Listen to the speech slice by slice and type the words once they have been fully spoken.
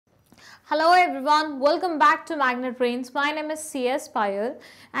Hello everyone, welcome back to Magnet Brains. My name is CS Payal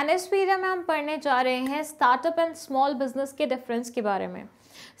and इस video में हम पढ़ने जा रहे हैं स्टार्टअप एंड स्मॉल बिजनेस के डिफरेंस के बारे में.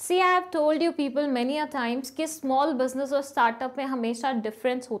 सी I have told you people many a times कि स्मॉल बिजनेस और स्टार्टअप में हमेशा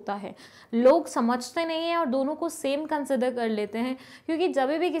डिफरेंस होता है. लोग समझते नहीं हैं और दोनों को सेम कंसिडर कर लेते हैं, क्योंकि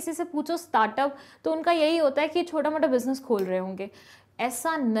जब भी किसी से पूछो स्टार्टअप तो उनका यही होता है कि छोटा मोटा बिजनेस खोल रहे होंगे.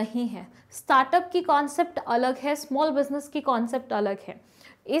 ऐसा नहीं है. स्टार्टअप की कॉन्सेप्ट अलग है, स्मॉल बिजनेस की कॉन्सेप्ट अलग है.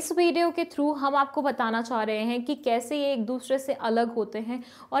 इस वीडियो के थ्रू हम आपको बताना चाह रहे हैं कि कैसे ये एक दूसरे से अलग होते हैं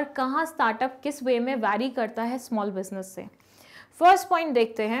और कहाँ स्टार्टअप किस वे में वैरी करता है स्मॉल बिजनेस से. फर्स्ट पॉइंट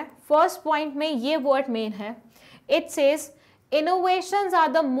देखते हैं. फर्स्ट पॉइंट में ये वर्ड मेन है. It says innovations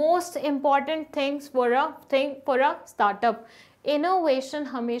are the most important things for a startup. Innovation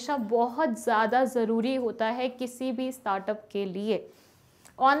हमेशा बहुत ज़्यादा ज़रूरी होता है किसी भी स्टार्टअप के लिए.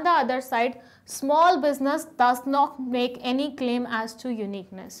 On the other side, small business does not make any claim as to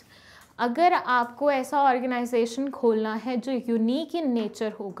uniqueness. अगर आपको ऐसा ऑर्गेनाइजेशन खोलना है जो यूनिक इन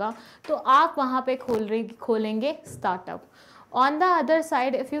नेचर होगा तो आप वहाँ पे खोलेंगे startup. On the other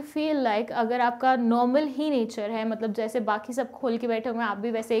side, if you feel like अगर आपका नॉर्मल ही नेचर है, मतलब जैसे बाकी सब खोल के बैठे हुए हैं, आप भी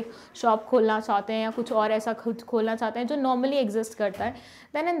वैसे एक शॉप खोलना चाहते हैं या कुछ और ऐसा खुद खोलना चाहते हैं जो नॉर्मली एग्जिस्ट करता है,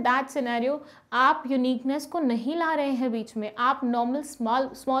 देन इन दैट सिनेरियो आप यूनिकनेस को नहीं ला रहे हैं बीच में, आप नॉर्मल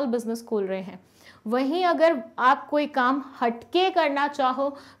स्मॉल बिजनेस खोल रहे हैं. वहीं अगर आप कोई काम हटके करना चाहो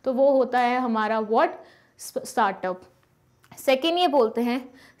तो वो होता है हमारा व्हाट, स्टार्टअप. सेकेंड ये बोलते हैं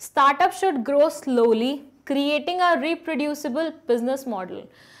startup should grow slowly creating a reproducible business model.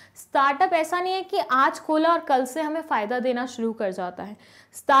 Startup ऐसा नहीं है कि आज खोला और कल से हमें फ़ायदा देना शुरू कर जाता है.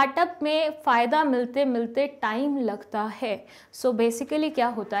 स्टार्टअप में फ़ायदा मिलते मिलते टाइम लगता है. सो बेसिकली क्या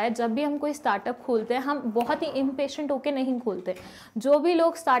होता है, जब भी हम कोई स्टार्टअप खोलते हैं हम बहुत ही इम्पेशेंट होकर नहीं खोलते. जो भी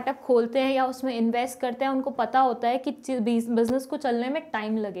लोग स्टार्टअप खोलते हैं या उसमें इन्वेस्ट करते हैं उनको पता होता है कि बिजनेस को चलने में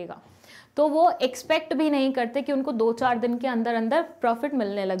टाइम लगेगा, तो वो एक्सपेक्ट भी नहीं करते कि उनको 2-4 दिन के अंदर अंदर प्रॉफिट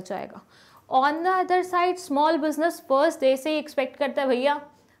मिलने लग जाएगा. On the other side small business first day से ही एक्सपेक्ट करता है भैया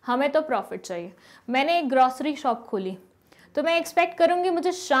हमें तो प्रॉफिट चाहिए. मैंने एक ग्रॉसरी शॉप खोली तो मैं एक्सपेक्ट करूँगी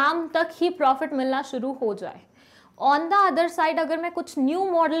मुझे शाम तक ही प्रॉफिट मिलना शुरू हो जाए. ऑन द अदर साइड अगर मैं कुछ न्यू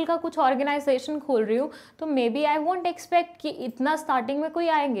मॉडल का कुछ ऑर्गेनाइजेशन खोल रही हूँ तो may B I want expect कि इतना स्टार्टिंग में कोई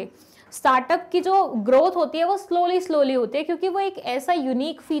आएंगे. स्टार्टअप की जो ग्रोथ होती है वो स्लोली होती है, क्योंकि वो एक ऐसा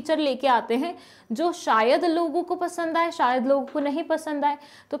यूनिक फीचर लेके आते हैं जो शायद लोगों को पसंद आए, शायद लोगों को नहीं पसंद आए.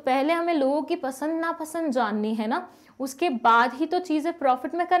 तो पहले हमें लोगों की पसंद नापसंद जाननी है ना, उसके बाद ही तो चीज़ें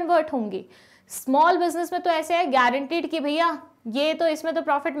प्रॉफिट में कन्वर्ट होंगी. स्मॉल बिजनेस में तो ऐसे है गारंटीड कि भैया ये तो इसमें तो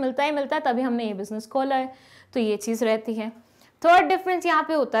प्रॉफिट मिलता ही मिलता है, तभी हमने ये बिजनेस खोला है. तो ये चीज़ रहती है. थर्ड डिफरेंस यहाँ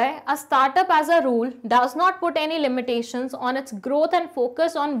पे होता है a startup as a rule does not put any limitations on it's growth and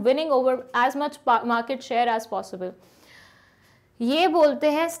focus on winning over as much market share as possible. ये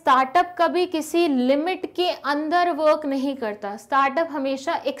बोलते हैं स्टार्टअप कभी किसी लिमिट के अंदर वर्क नहीं करता. स्टार्टअप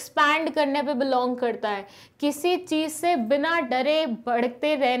हमेशा एक्सपैंड करने पे बिलोंग करता है, किसी चीज़ से बिना डरे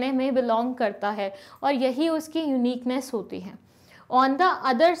बढ़ते रहने में बिलोंग करता है, और यही उसकी यूनिकनेस होती है. On the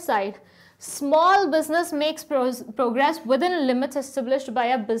other side small business makes progress within limits established by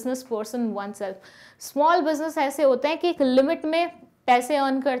a business person oneself. Small business ऐसे होते हैं कि एक लिमिट में पैसे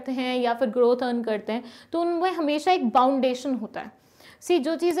अर्न करते हैं या फिर ग्रोथ अर्न करते हैं, तो उनमें हमेशा एक बाउंडेशन होता है.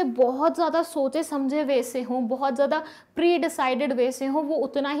 जो चीज़ें बहुत ज़्यादा सोचे समझे वे से हों, बहुत ज़्यादा प्री डिसाइडेड वे से हों, वो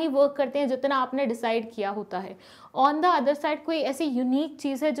उतना ही वर्क करते हैं जितना आपने डिसाइड किया होता है. ऑन द अदर साइड कोई ऐसी यूनिक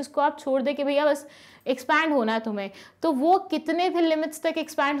चीज़ है जिसको आप छोड़ दे कि भैया बस एक्सपैंड होना है तुम्हें, तो वो कितने भी लिमिट्स तक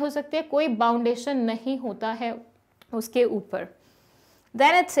एक्सपैंड हो सकते हैं, कोई बाउंडेशन नहीं होता है उसके ऊपर.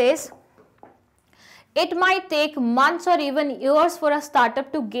 Then it says it might take months और even years for a startup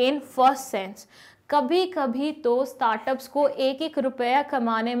to gain first sense. कभी कभी तो स्टार्टअप्स को एक रुपया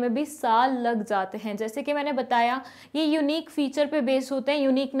कमाने में भी साल लग जाते हैं. जैसे कि मैंने बताया ये यूनिक फीचर पे बेस्ड होते हैं,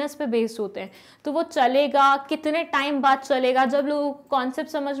 यूनिकनेस पे बेस्ड होते हैं, तो वो चलेगा कितने टाइम बाद चलेगा, जब लोगों को कॉन्सेप्ट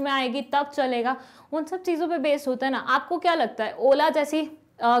समझ में आएगी तब चलेगा, उन सब चीज़ों पे बेस्ड होता है ना. आपको क्या लगता है ओला जैसी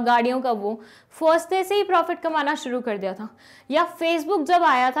गाड़ियों का वो फर्स्ट डे से ही प्रॉफिट कमाना शुरू कर दिया था, या फेसबुक जब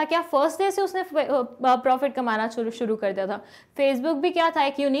आया था क्या फर्स्ट डे से उसने प्रॉफिट कमाना शुरू कर दिया था? फेसबुक भी क्या था,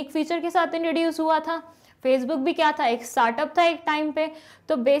 एक यूनिक फीचर के साथ इंट्रोड्यूस हुआ था. फेसबुक भी क्या था, एक स्टार्टअप था एक टाइम पे.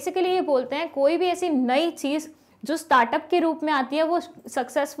 तो बेसिकली ये बोलते हैं कोई भी ऐसी नई चीज़ जो स्टार्टअप के रूप में आती है वो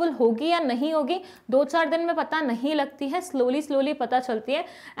सक्सेसफुल होगी या नहीं होगी 2-4 दिन में पता नहीं लगती है, स्लोली पता चलती है.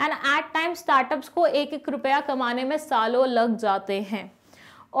 एंड एट टाइम स्टार्टअप्स को एक रुपया कमाने में सालों लग जाते हैं.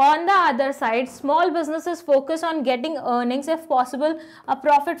 On the other side, small businesses focus on getting earnings, if possible, a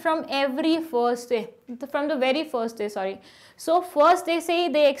profit from every first day, from the very first day, sorry. So first day से ही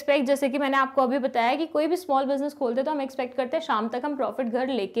they expect, जैसे कि मैंने आपको अभी बताया कि कोई भी स्मॉल बिजनेस खोलते तो हम एक्सपेक्ट करते हैं शाम तक हम प्रॉफिट घर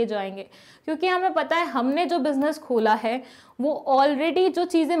लेके जाएंगे, क्योंकि हमें पता है हमने जो बिजनेस खोला है वो ऑलरेडी जो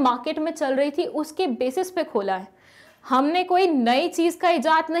चीज़ें मार्केट में चल रही थी उसके बेसिस पे खोला है। हमने कोई नई चीज का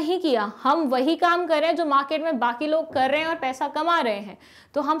इजाद नहीं किया, हम वही काम कर रहे हैं जो मार्केट में बाकी लोग कर रहे हैं और पैसा कमा रहे हैं।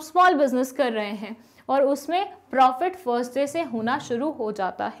 तो हम स्मॉल बिजनेस कर रहे हैं और उसमें प्रॉफिट फर्स्ट डे से होना शुरू हो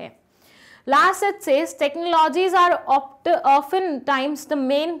जाता है। Last it says technologies are oftentimes the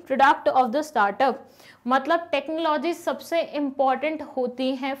main product of the startup. मतलब टेक्नोलॉजी सबसे इम्पॉर्टेंट होती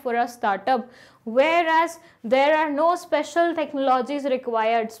हैं for a startup, where as there are no special technologies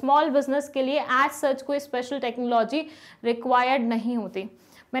required. Small business के लिए एज सच कोई स्पेशल टेक्नोलॉजी रिक्वायर्ड नहीं होती।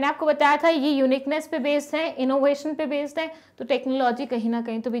 मैंने आपको बताया था ये यूनिकनेस पे बेस्ड है, इनोवेशन पे बेस्ड है, तो टेक्नोलॉजी कहीं ना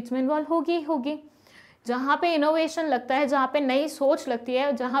कहीं तो बीच में इन्वॉल्व होगी ही होगी। जहाँ पे इनोवेशन लगता है, जहाँ पे नई सोच लगती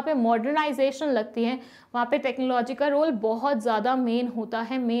है, जहाँ पे मॉडर्नाइजेशन लगती है, वहाँ पे टेक्नोलॉजी का रोल बहुत ज़्यादा मेन होता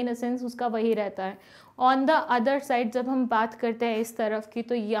है, मेन एसेंस उसका वही रहता है। ऑन द अदर साइड जब हम बात करते हैं इस तरफ की,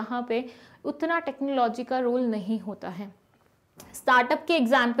 तो यहाँ पे उतना टेक्नोलॉजी का रोल नहीं होता है। स्टार्टअप के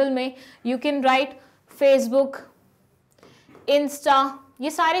एग्जाम्पल में you can write Facebook, Insta, ये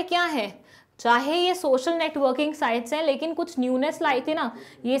सारे क्या हैं, चाहे ये सोशल नेटवर्किंग साइट्स हैं, लेकिन कुछ न्यूनेस लाई थी ना,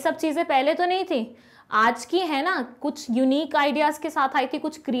 ये सब चीज़ें पहले तो नहीं थी, आज की है ना, कुछ यूनिक आइडियाज़ के साथ आई थी,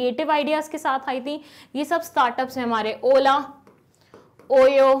 कुछ क्रिएटिव आइडियाज़ के साथ आई थी। ये सब स्टार्टअप्स हैं हमारे। ओला,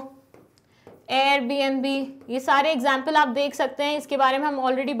 ओयो, एयरबीएनबी, ये सारे एग्जाम्पल आप देख सकते हैं, इसके बारे में हम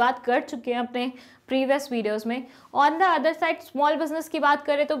ऑलरेडी बात कर चुके हैं अपने प्रीवियस वीडियोस में। On the other side small business की बात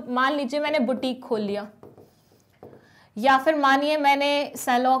करें तो मान लीजिए मैंने बुटीक खोल लिया, या फिर मानिए मैंने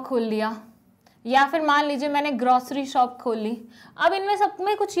सैलून खोल लिया, या फिर मान लीजिए मैंने ग्रॉसरी शॉप खोल ली। अब इनमें सब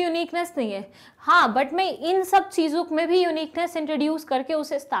में कुछ यूनिकनेस नहीं है, हाँ, बट मैं इन सब चीज़ों में भी यूनिकनेस इंट्रोड्यूस करके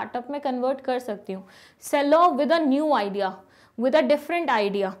उसे स्टार्टअप में कन्वर्ट कर सकती हूँ। Salon with a new idea, with a different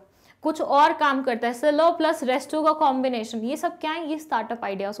idea, कुछ और काम करता है। सैलून प्लस रेस्टो का कॉम्बिनेशन, ये सब क्या है, ये स्टार्टअप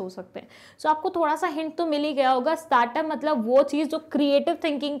आइडियाज हो सकते हैं। सो आपको थोड़ा सा हिंट तो मिल ही गया होगा। स्टार्टअप मतलब वो चीज़ जो क्रिएटिव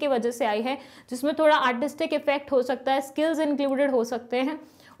थिंकिंग की वजह से आई है, जिसमें थोड़ा आर्टिस्टिक इफेक्ट हो सकता है, स्किल्स इंक्लूडेड हो सकते हैं,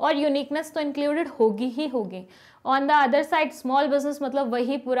 और यूनिकनेस तो इंक्लूडेड होगी ही होगी। On the other side small business मतलब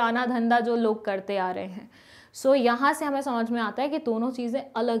वही पुराना धंधा जो लोग करते आ रहे हैं। सो यहाँ से हमें समझ में आता है कि दोनों चीज़ें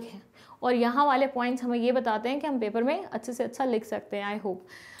अलग हैं, और यहाँ वाले पॉइंट्स हमें ये बताते हैं कि हम पेपर में अच्छे से अच्छा लिख सकते हैं। I hope.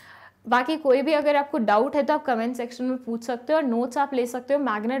 बाकी कोई भी अगर आपको डाउट है तो आप कमेंट सेक्शन में पूछ सकते हो, और नोट्स आप ले सकते हो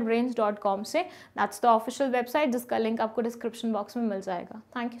magnetbrains.com से। दैट्स द ऑफिशियल वेबसाइट, जिसका लिंक आपको डिस्क्रिप्शन बॉक्स में मिल जाएगा।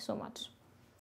 Thank you so much.